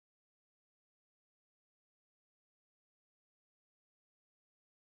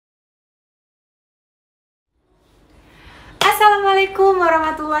Assalamualaikum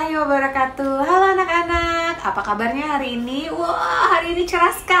warahmatullahi wabarakatuh. Halo anak-anak, apa kabarnya hari ini? Wah, hari ini cerah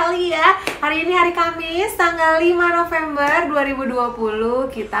sekali ya. Hari ini hari Kamis, tanggal 5 November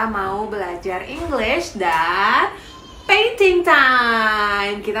 2020. Kita mau belajar English dan painting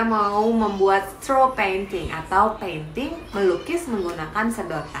time. Kita mau membuat straw painting atau painting melukis menggunakan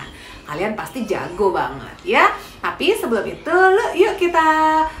sedotan. Kalian pasti jago banget ya. Tapi sebelum itu, yuk kita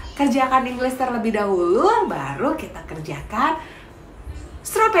kerjakan English terlebih dahulu, baru kita kerjakan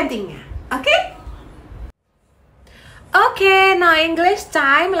straw paintingnya. Oke? Okay, now English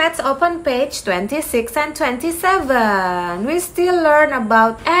time. Let's open page 26 and 27. We still learn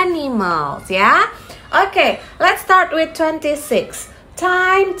about animals, ya? Okay, let's start with 26.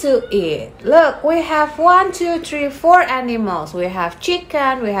 Time to eat. Look, we have 1, 2, 3, 4 animals. We have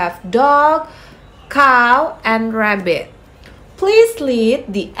chicken, we have dog, cow, and rabbit. Please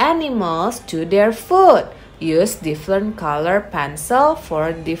lead the animals to their food. Use different color pencil for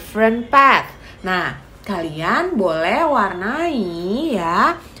different path. Nah, kalian boleh warnai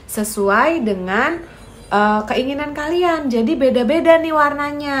ya sesuai dengan keinginan kalian. Jadi beda-beda nih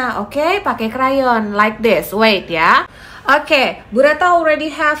warnanya. Oke, pakai crayon like this. Wait ya. Okay, Burata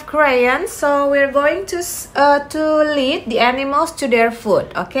already have crayons, so we're going to lead the animals to their food.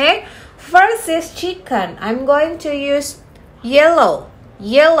 Okay, first is chicken. I'm going to use yellow.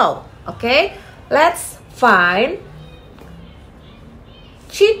 Okay, let's find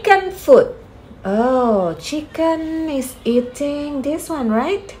chicken food. Oh, chicken is eating this one,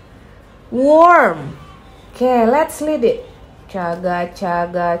 right? Worm. Okay, let's lead it. Chaga,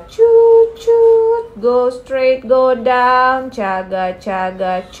 chaga, choo, choo. Go straight, go down. Chaga,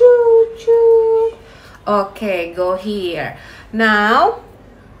 chaga, choo, choo. Okay, go here. Now,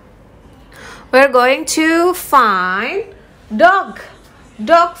 we're going to find dog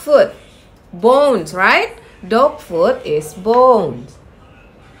food. Bones, right? Dog food is bones.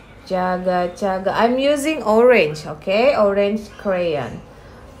 Chaga, chaga. I'm using orange, okay? Orange crayon.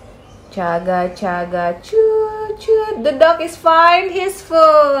 Chaga, chaga, choo, choo. The dog is find his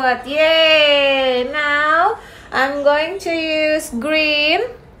food. Yay! Now, I'm going to use green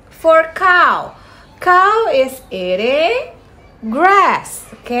for cow. Cow is eating grass.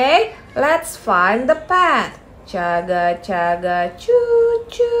 Okay? Let's find the path. Chaga, chaga, choo,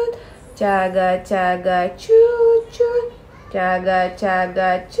 choo. Chaga, chaga, choo, choo. Chaga,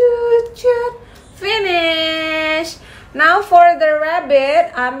 chaga, choo, choo. Finish! Now for the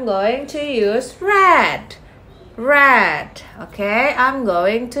rabbit, I'm going to use red. Okay, I'm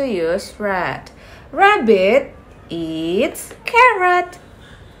going to use red. Rabbit eats carrot.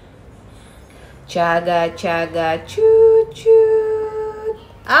 Chaga, chaga, choo, choo.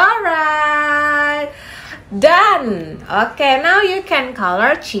 Alright, done. Okay, now you can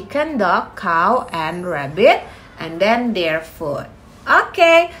color chicken, dog, cow, and rabbit, and then their food.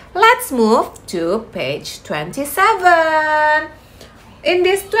 Okay, let's move to page 27. In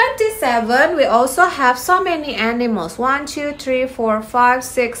this 27, we also have so many animals. 1, 2, 3, 4, 5,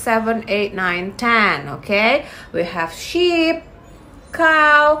 6, 7, 8, 9, 10. Okay, we have sheep,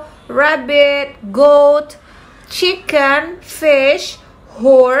 cow, rabbit, goat, chicken, fish,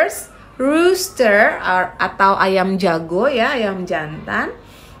 horse, rooster atau ayam jago ya, ayam jantan.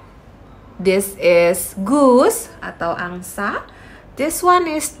 This is goose atau angsa. This one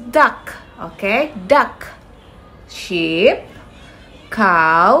is duck, okay, duck, sheep,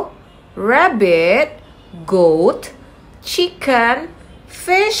 cow, rabbit, goat, chicken,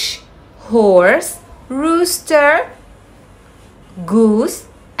 fish, horse, rooster, goose,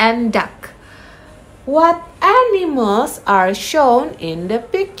 and duck. What animals are shown in the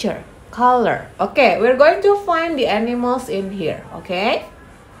picture? Color. Okay, we're going to find the animals in here, okay?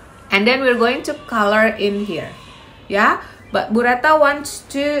 And then we're going to color in here, yeah? But Burata wants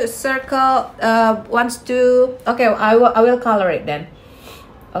to circle, okay, I will color it then.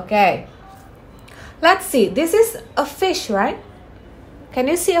 Okay. Let's see, this is a fish, right? Can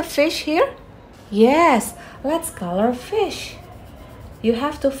you see a fish here? Yes, let's color fish. You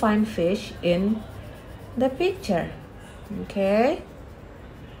have to find fish in the picture. Okay.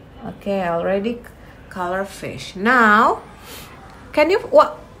 Okay, I already color fish. Now, can you,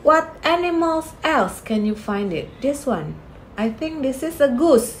 what animals else can you find it? This one. I think this is a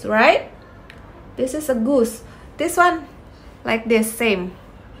goose, right? This is a goose. This one, like this, same.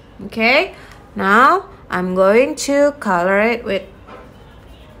 Okay, now I'm going to color it with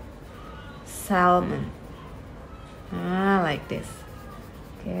salmon. Like this.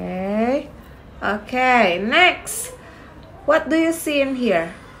 Okay. Okay, next. What do you see in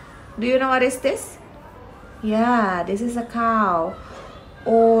here? Do you know what is this? Yeah, this is a cow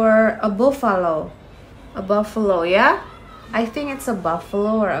or a buffalo. A buffalo, yeah? I think it's a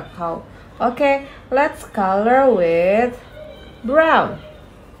buffalo or a cow. Okay, let's color with brown.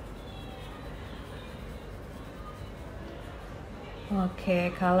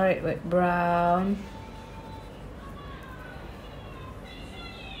 Okay, color it with brown.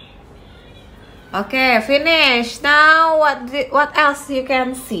 Okay, finish. Now what else you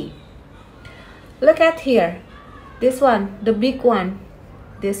can see? Look at here. This one, the big one.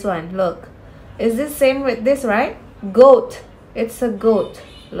 This one, look. Is this same with this, right? Goat. It's a goat.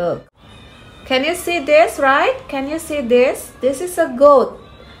 Look. Can you see this, right? Can you see this? This is a goat.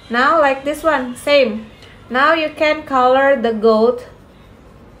 Now like this one, same. Now you can color the goat.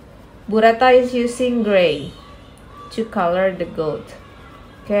 Burata is using gray to color the goat.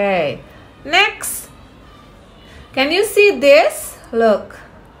 Okay. Next. Can you see this? Look.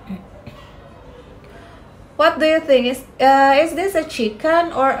 What do you think? Is this a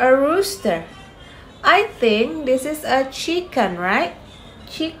chicken or a rooster? I think this is a chicken, right?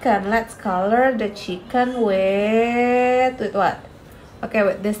 Chicken. Let's color the chicken with what? Okay,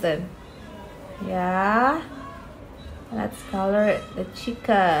 with this then. Yeah. Let's color it the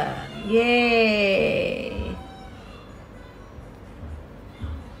chicken. Yay.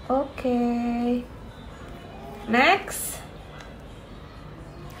 Okay. Next.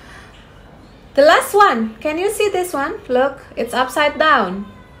 The last one. Can you see this one? Look, it's upside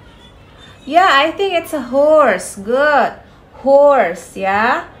down. Yeah, I think it's a horse. Good. Horse,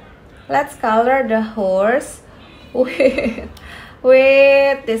 yeah. Let's color the horse with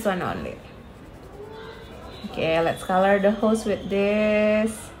this one only. Okay, let's color the horse with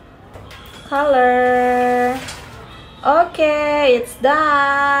this color. Okay, it's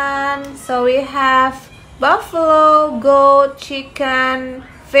done. So we have buffalo, goat, chicken,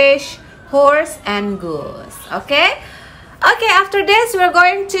 fish, horse, and goose. Okay? Okay, after this, we're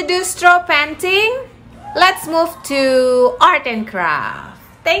going to do straw painting. Let's move to art and craft.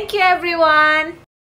 Thank you, everyone.